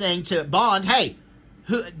M is saying to Bond, hey,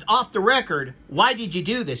 off the record, why did you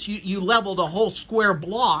do this? You leveled a whole square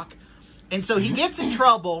block. And so he gets in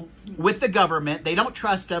trouble with the government. They don't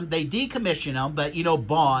trust him. They decommission him. But,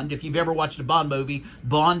 Bond, if you've ever watched a Bond movie,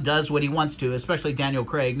 Bond does what he wants to, especially Daniel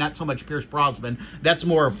Craig. Not so much Pierce Brosnan. That's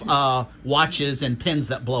more of watches and pins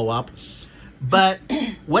that blow up. But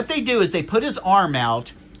what they do is they put his arm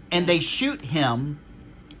out and they shoot him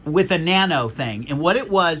with a nano thing. And what it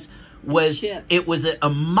was it was a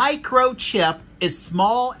microchip as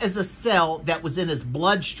small as a cell that was in his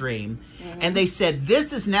bloodstream. And they said,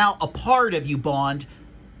 this is now a part of you, Bond.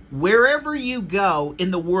 Wherever you go in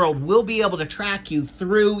the world, we'll be able to track you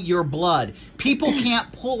through your blood. People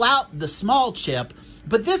can't pull out the small chip.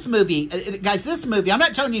 But this movie, guys, I'm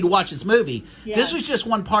not telling you to watch this movie. Yeah. This was just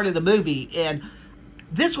one part of the movie. And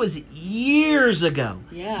this was years ago.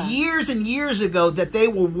 Yeah. Years and years ago that they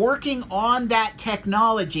were working on that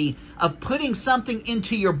technology of putting something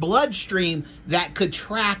into your bloodstream that could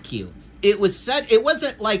track you. It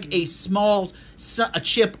wasn't like a small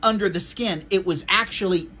chip under the skin. It was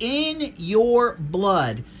actually in your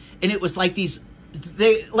blood, and it was like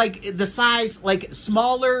the size like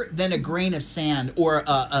smaller than a grain of sand or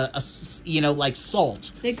like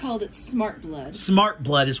salt. They called it smart blood. Smart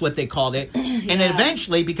blood is what they called it. And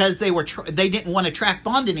eventually, because they didn't want to track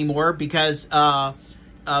Bond anymore because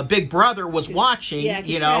Big Brother was watching,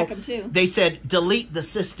 track him too. They said, delete the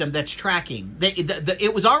system that's tracking.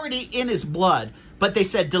 It was already in his blood, but they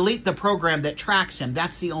said, delete the program that tracks him.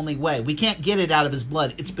 That's the only way. We can't get it out of his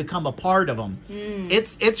blood. It's become a part of him.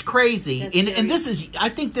 It's crazy. And this is, I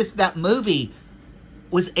think that movie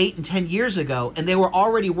was 8 and 10 years ago, and they were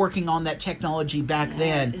already working on that technology back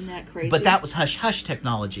then. Isn't that crazy? But that was hush-hush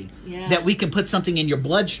technology. Yeah. That we can put something in your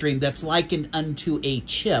bloodstream that's likened unto a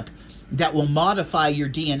chip that will modify your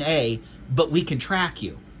DNA, but we can track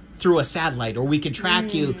you through a satellite, or we can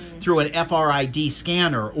track you through an FRID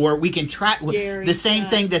scanner, or we can track the same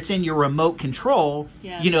thing that's in your remote control,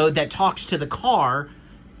 that talks to the car.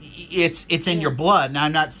 It's in your blood. Now,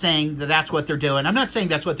 I'm not saying that's what they're doing. I'm not saying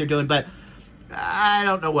that's what they're doing, but I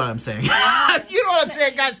don't know what I'm saying. You know what I'm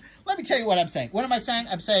saying, guys? Let me tell you what I'm saying. What am I saying?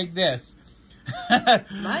 I'm saying this.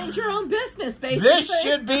 Mind your own business, basically. This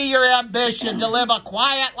should be your ambition, to live a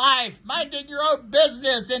quiet life, minding your own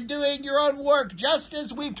business and doing your own work, just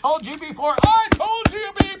as we've told you before. I told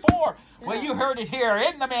you before. Yeah. Well, you heard it here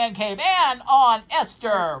in the Man Cave and on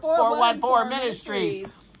Esther 414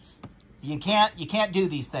 Ministries. You can't do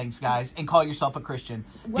these things, guys, and call yourself a Christian.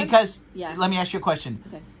 Because, let me ask you a question.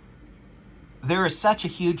 Okay. There is such a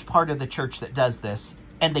huge part of the church that does this,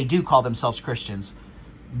 and they do call themselves Christians.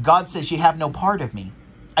 God says, you have no part of me.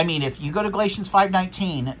 I mean, if you go to Galatians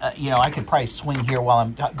 5:19, I could probably swing here while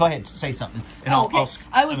I'm. Go ahead, say something, and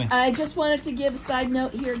I just wanted to give a side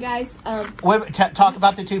note here, guys. Talk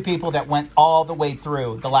about the two people that went all the way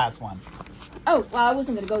through the last one. Oh, well, I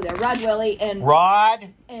wasn't going to go there. Rod Welly and Rod,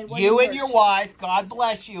 and you and your wife. God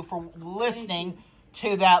bless you for listening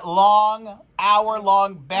to that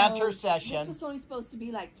hour-long banter session. This was only supposed to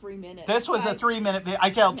be like 3 minutes. This was a 3-minute.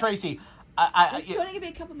 I tell Tracy, it's only going to be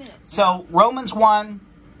a couple minutes. So Romans 1.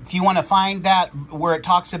 If you want to find that where it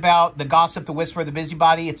talks about the gossip, the whisper, the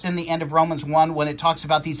busybody, it's in the end of Romans 1 when it talks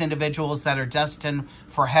about these individuals that are destined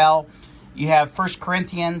for hell. You have 1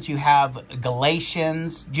 Corinthians, you have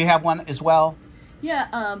Galatians. Do you have one as well?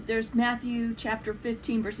 Yeah, there's Matthew chapter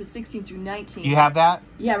 15, verses 16 through 19. You have that?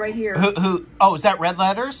 Yeah, right here. Oh, is that red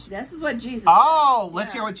letters? This is what Jesus said.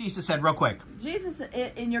 Let's hear what Jesus said real quick. Jesus,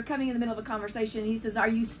 and you're coming in the middle of a conversation, he says, "Are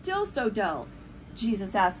you still so dull?"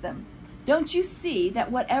 Jesus asked them. "Don't you see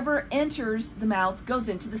that whatever enters the mouth goes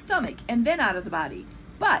into the stomach and then out of the body?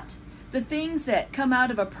 But the things that come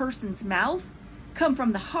out of a person's mouth come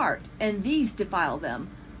from the heart, and these defile them.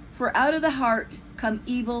 For out of the heart come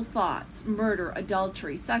evil thoughts, murder,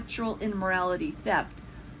 adultery, sexual immorality, theft,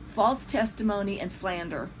 false testimony, and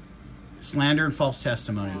slander." Slander and false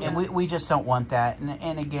testimony. Yeah. And we just don't want that.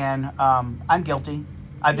 And again, I'm guilty.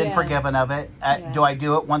 I've been forgiven of it. Do I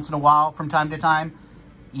do it once in a while from time to time?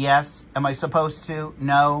 Yes. Am I supposed to?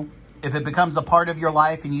 No. If it becomes a part of your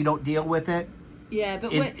life and you don't deal with it,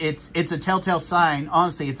 but it's a telltale sign.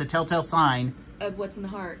 Honestly, it's a telltale sign of what's in the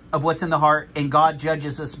heart. Of what's in the heart, and God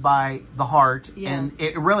judges us by the heart, and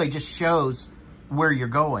it really just shows where you're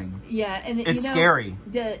going. Yeah, and it's scary.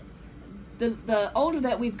 The older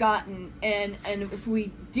that we've gotten, and if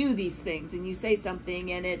we do these things, and you say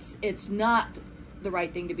something, and it's not the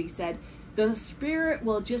right thing to be said, the Spirit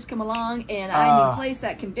will just come along and place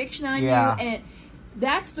that conviction on you, and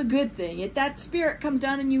that's the good thing. If that Spirit comes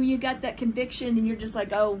down on you, you got that conviction, and you're just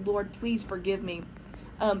like, "Oh Lord, please forgive me."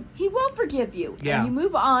 He will forgive you, and you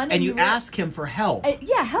move on, and you ask Him for help.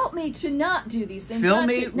 Help me to not do these things. Fill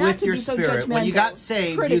me with your Spirit. When you got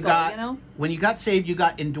saved, when you got saved, you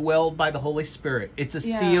got indwelled by the Holy Spirit. It's a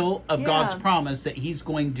seal of God's promise that He's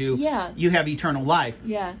going to. You have eternal life.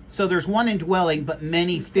 Yeah. So there's one indwelling, but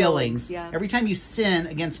many fillings. Yeah. Every time you sin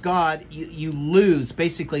against God, you lose.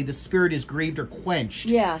 Basically, the Spirit is grieved or quenched.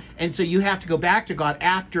 Yeah. And so you have to go back to God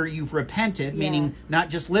after you've repented, meaning not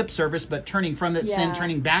just lip service, but turning from that sin,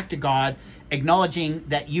 turning back to God, acknowledging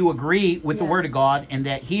that you agree with the Word of God and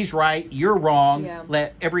that He's right, you're wrong.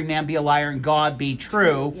 Let every man be a liar and God be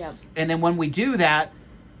true. And then when we do that,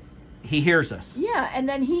 He hears us. Yeah, and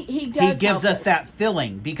then He does. He gives us that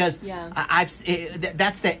filling, because that's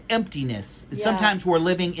the emptiness. Sometimes we're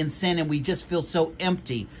living in sin and we just feel so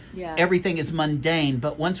empty. Everything is mundane,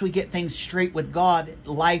 but once we get things straight with God,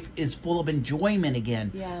 life is full of enjoyment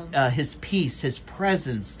again. His peace, His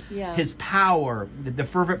presence, His power. The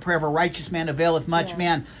fervent prayer of a righteous man availeth much.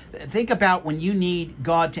 Man, think about when you need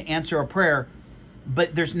God to answer a prayer,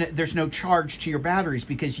 but there's no charge to your batteries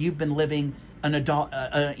because you've been living an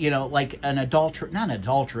like an adulteress, not an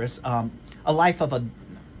adulteress, a life of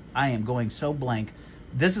I am going so blank.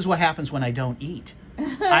 This is what happens when I don't eat.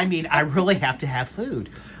 I mean, I really have to have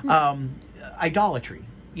food. Idolatry,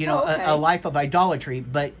 a life of idolatry,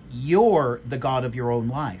 but you're the God of your own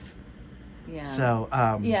life. Yeah. So.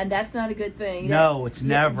 And that's not a good thing. No, it's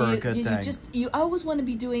never a good thing. You always want to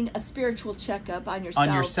be doing a spiritual checkup on yourself.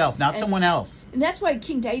 On yourself, not someone else. And that's why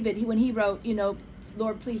King David, when he wrote,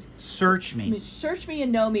 "Lord, please search me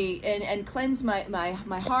and know me, and cleanse my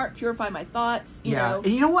heart, purify my thoughts." You know.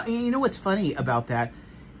 And you know what? You know what's funny about that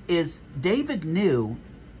is David knew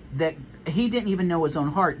that he didn't even know his own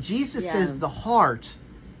heart. Jesus says the heart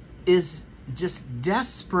is just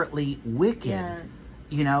desperately wicked.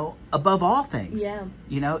 Above all things.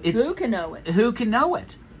 It's who can know it? Who can know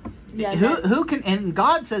it? Yeah, who can? And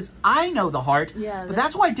God says, "I know the heart." Yeah, but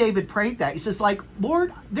that's why David prayed that. He says,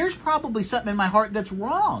 "Lord, there's probably something in my heart that's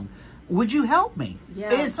wrong. Would you help me?"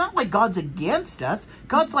 Yeah. And it's not like God's against us.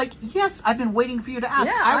 God's like, "Yes, I've been waiting for you to ask.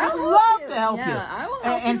 Yeah, I would love to help you." I will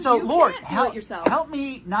help and you. so, You Lord, can't do it yourself. help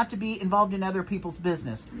me not to be involved in other people's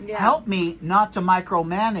business. Yeah. Help me not to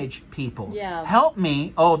micromanage people. Yeah. Help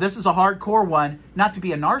me. Oh, this is a hardcore one. Not to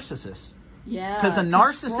be a narcissist. Yeah. Because a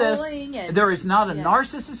narcissist, there is not a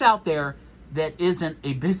narcissist out there that isn't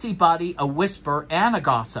a busybody, a whisperer, and a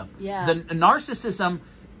gossip. Yeah. The narcissism,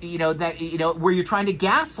 where you're trying to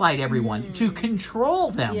gaslight everyone to control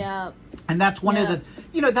them. Yeah. And that's one of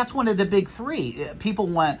the, that's one of the big three. People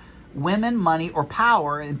want women, money, or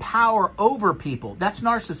power, and power over people. That's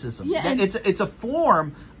narcissism. Yeah, It's a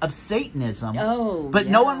form of Satanism. Oh, but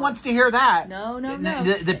yeah. no one wants to hear that. No.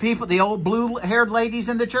 The people, the old blue-haired ladies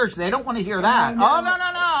in the church, they don't want to hear that. No. Oh,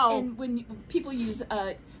 no. And when people use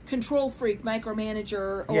control freak,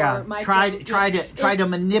 micromanager, or try to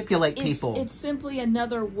manipulate people. It's simply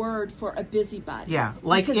another word for a busybody. Yeah,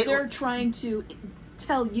 because they're trying to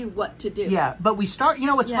tell you what to do. Yeah, but we start. You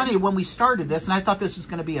know what's funny? When we started this, and I thought this was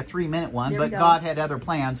going to be a 3-minute one, but God had other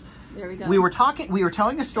plans. There we go. We were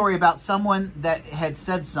telling a story about someone that had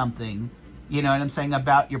said something. You know what I'm saying,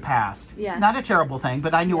 about your past. Yeah. Not a terrible thing,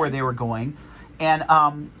 but I knew where they were going.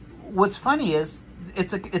 And what's funny is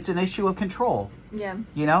it's an issue of control. Yeah.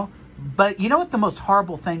 You know? But you know what the most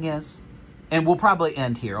horrible thing is? And we'll probably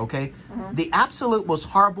end here, okay? Uh-huh. The absolute most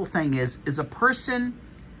horrible thing is a person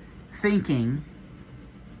thinking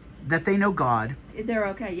that they know God. They're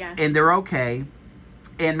okay, yeah. And they're okay.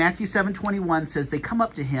 And Matthew 7:21 says they come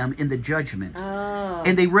up to him in the judgment. Oh.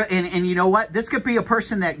 And and you know what? This could be a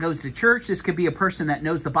person that goes to church. This could be a person that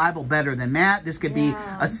knows the Bible better than Matt. This could be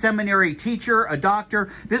a seminary teacher, a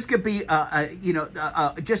doctor. This could be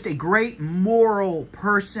just a great moral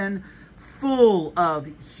person, full of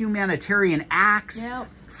humanitarian acts. Yep.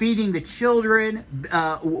 Feeding the children,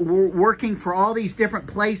 working for all these different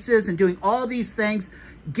places and doing all these things,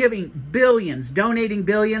 giving billions, donating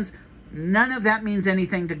billions. None of that means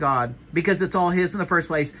anything to God because it's all his in the first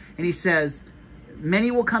place. And he says,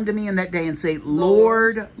 many will come to me in that day and say,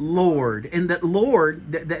 Lord, Lord. And that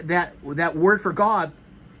Lord, that word for God,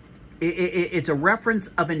 it's a reference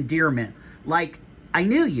of endearment. Like, I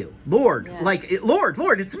knew you, Lord. Yeah. Like,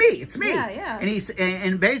 Lord, it's me. Yeah. And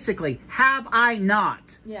and basically, have I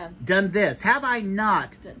not done this? Have I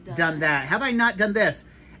not done that? Have I not done this?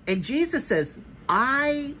 And Jesus says,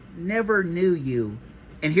 I never knew you.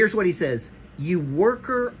 And here's what he says, you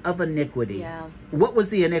worker of iniquity. Yeah. What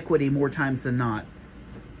was the iniquity more times than not?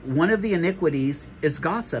 One of the iniquities is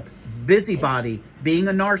gossip, busybody, being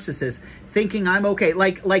a narcissist, thinking I'm okay.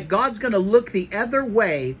 Like God's going to look the other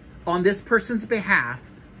way on this person's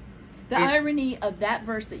behalf. The irony of that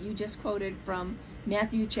verse that you just quoted from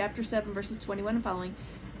Matthew chapter 7, verses 21 and following,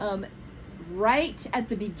 right at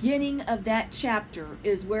the beginning of that chapter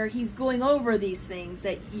is where he's going over these things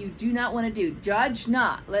that you do not want to do. Judge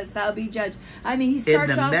not, lest thou be judged. I mean, he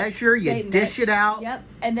starts off... In the measure, you dish it out. Yep.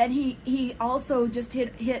 And then he also just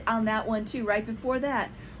hit on that one too, right before that,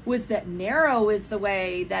 was that narrow is the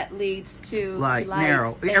way that leads to life.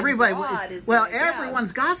 Narrow. And everybody,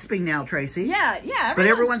 everyone's gossiping now, Tracy. Yeah. But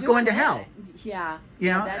everyone's going to hell. Yeah.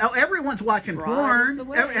 You know, everyone's watching porn.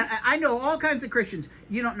 I know all kinds of Christians.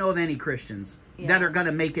 You don't know of any Christians that are going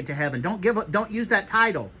to make it to heaven. Don't use that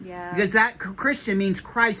title. Yeah. Because that Christian means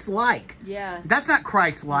Christ-like. Yeah. That's not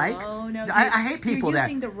Christ-like. No. I hate people You're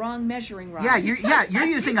using the wrong measuring rod. Yeah, you're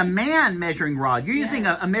using a man measuring rod. You're using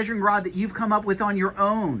a measuring rod that you've come up with on your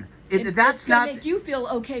own. That's not make you feel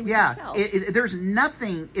okay with yourself. There's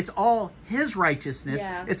nothing. It's all his righteousness.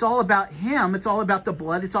 Yeah. It's all about him. It's all about the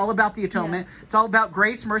blood. It's all about the atonement. Yeah. It's all about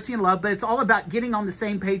grace, mercy, and love. But it's all about getting on the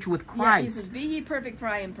same page with Christ. Yeah, he says, "Be ye perfect, for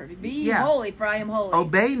I am perfect. Be ye holy, for I am holy.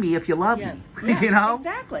 Obey me if you love me." Yeah, you know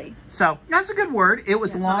exactly. So that's a good word. It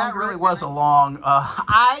was long. So that really was a long.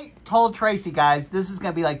 I told Tracy, guys, this is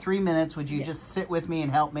going to be like 3 minutes. Would you just sit with me and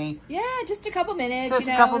help me? Yeah, just a couple minutes. Just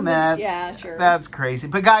a couple minutes. Yeah, sure. That's crazy.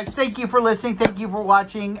 But guys, thank you for listening. Thank you for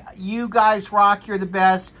watching. You guys rock. You're the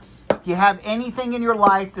best. If you have anything in your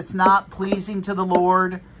life that's not pleasing to the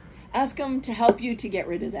Lord, ask him to help you to get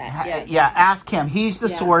rid of that. Yeah, ask him. He's the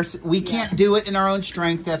source. We can't do it in our own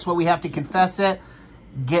strength. That's why we have to confess it.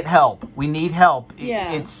 Get help. We need help.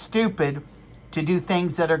 Yeah. It's stupid to do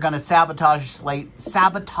things that are going to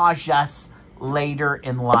sabotage us later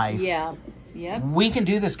in life. Yeah. Yep. We can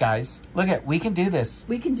do this, guys. Look at, we can do this.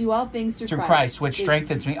 We can do all things through Christ, which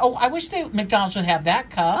strengthens me. Oh, I wish McDonald's would have that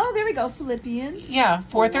cup. Oh, there we go. Philippians. Yeah,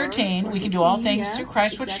 4:13. We can do all things through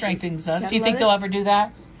Christ, which strengthens us. Do you think they'll ever do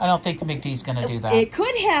that? I don't think the McD's going to do that. It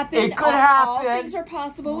could happen. It could happen. All things are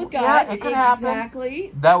possible with God. Yeah, it could happen.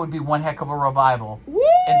 Exactly. That would be one heck of a revival. Woo!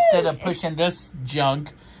 Instead of pushing this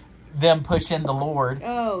junk, them pushing the Lord.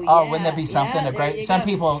 Oh, yeah. Oh, wouldn't that be something? Yeah, Great. Some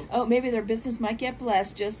people. Oh, maybe their business might get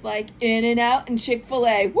blessed, just like In-N-Out and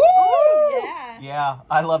Chick-fil-A. Woo! Yeah. Yeah,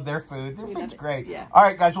 I love their food. Their food's great. Yeah. All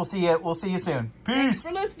right, guys, we'll see you. We'll see you soon. Peace. Thanks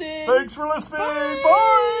for listening. Thanks for listening. Bye.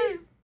 Bye.